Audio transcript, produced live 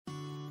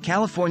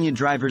California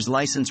Driver's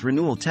License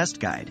Renewal Test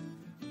Guide.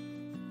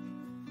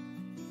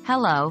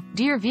 Hello,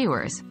 dear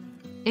viewers.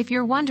 If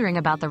you're wondering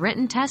about the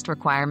written test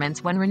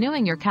requirements when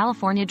renewing your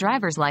California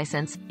driver's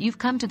license, you've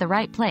come to the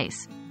right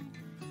place.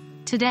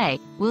 Today,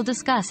 we'll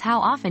discuss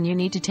how often you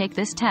need to take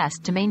this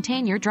test to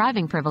maintain your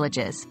driving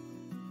privileges.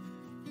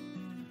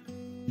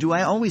 Do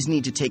I always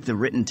need to take the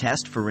written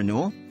test for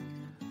renewal?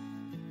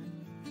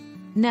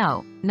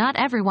 No, not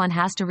everyone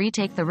has to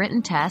retake the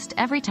written test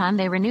every time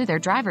they renew their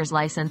driver's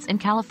license in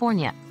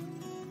California.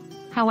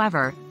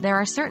 However, there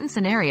are certain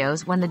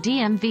scenarios when the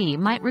DMV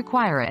might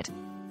require it.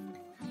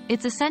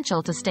 It's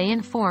essential to stay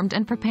informed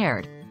and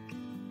prepared.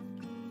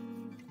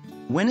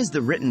 When is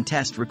the written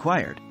test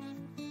required?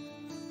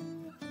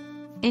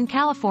 In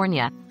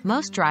California,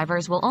 most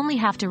drivers will only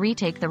have to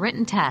retake the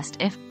written test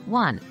if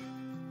 1.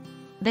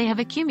 They have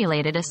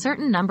accumulated a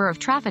certain number of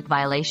traffic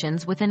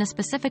violations within a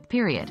specific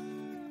period.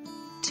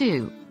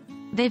 2.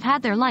 They've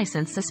had their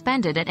license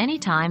suspended at any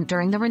time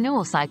during the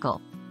renewal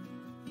cycle.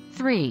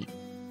 3.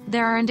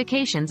 There are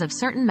indications of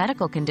certain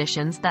medical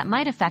conditions that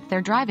might affect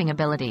their driving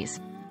abilities.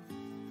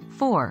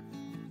 4.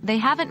 They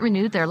haven't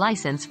renewed their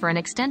license for an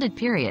extended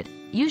period,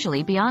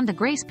 usually beyond the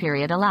grace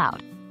period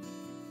allowed.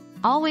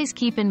 Always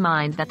keep in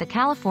mind that the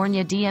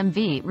California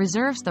DMV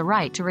reserves the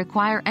right to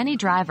require any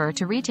driver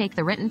to retake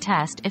the written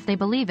test if they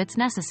believe it's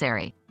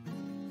necessary.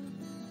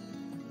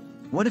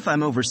 What if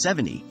I'm over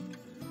 70?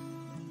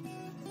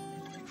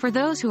 For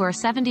those who are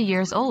 70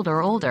 years old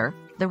or older,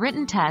 the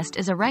written test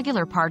is a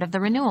regular part of the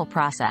renewal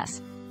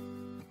process.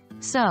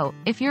 So,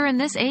 if you're in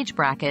this age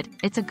bracket,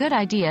 it's a good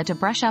idea to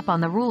brush up on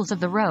the rules of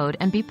the road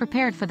and be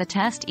prepared for the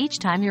test each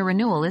time your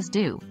renewal is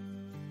due.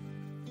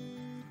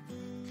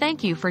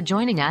 Thank you for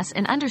joining us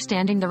in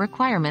understanding the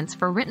requirements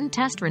for written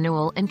test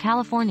renewal in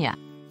California.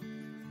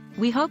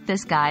 We hope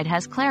this guide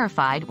has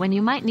clarified when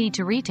you might need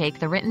to retake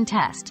the written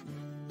test.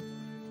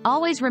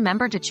 Always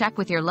remember to check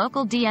with your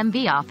local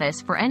DMV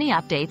office for any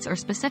updates or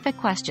specific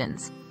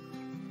questions.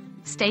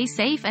 Stay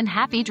safe and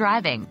happy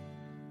driving!